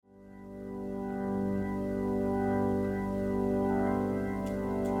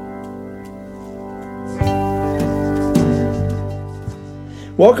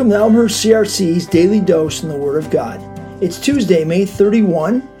Welcome to Elmhurst CRC's Daily Dose in the Word of God. It's Tuesday, May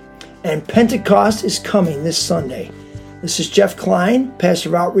 31, and Pentecost is coming this Sunday. This is Jeff Klein, pastor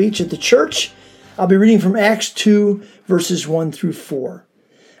of outreach at the church. I'll be reading from Acts 2, verses 1 through 4.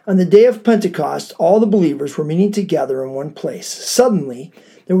 On the day of Pentecost, all the believers were meeting together in one place. Suddenly,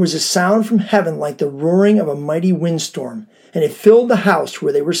 there was a sound from heaven like the roaring of a mighty windstorm, and it filled the house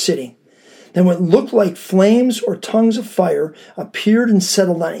where they were sitting. Then what looked like flames or tongues of fire appeared and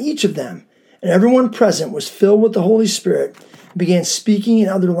settled on each of them, and everyone present was filled with the Holy Spirit and began speaking in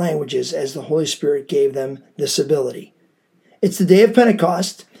other languages as the Holy Spirit gave them this ability. It's the day of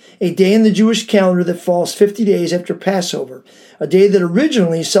Pentecost, a day in the Jewish calendar that falls 50 days after Passover, a day that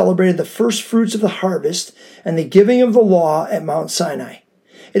originally celebrated the first fruits of the harvest and the giving of the law at Mount Sinai.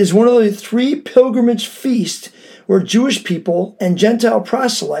 It is one of the three pilgrimage feasts where Jewish people and Gentile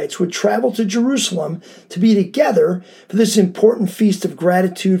proselytes would travel to Jerusalem to be together for this important feast of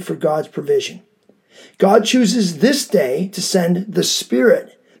gratitude for God's provision. God chooses this day to send the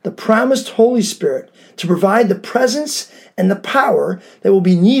Spirit, the promised Holy Spirit, to provide the presence and the power that will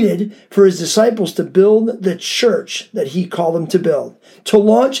be needed for his disciples to build the church that he called them to build, to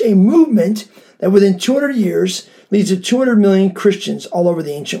launch a movement that within 200 years leads to 200 million Christians all over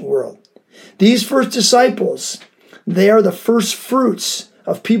the ancient world. These first disciples, they are the first fruits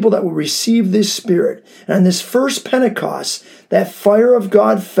of people that will receive this Spirit. And on this first Pentecost, that fire of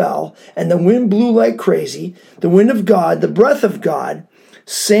God fell, and the wind blew like crazy. The wind of God, the breath of God,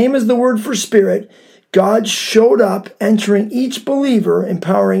 same as the word for Spirit, God showed up, entering each believer,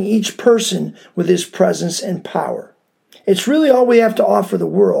 empowering each person with his presence and power. It's really all we have to offer the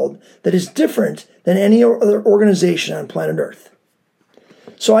world that is different than any other organization on planet Earth.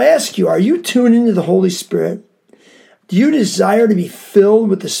 So I ask you, are you tuned into the Holy Spirit? Do you desire to be filled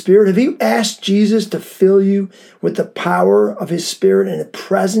with the Spirit? Have you asked Jesus to fill you with the power of his Spirit and the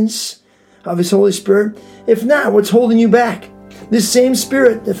presence of his Holy Spirit? If not, what's holding you back? This same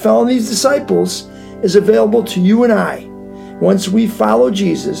Spirit that fell on these disciples is available to you and I once we follow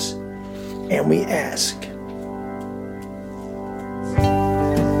Jesus and we ask.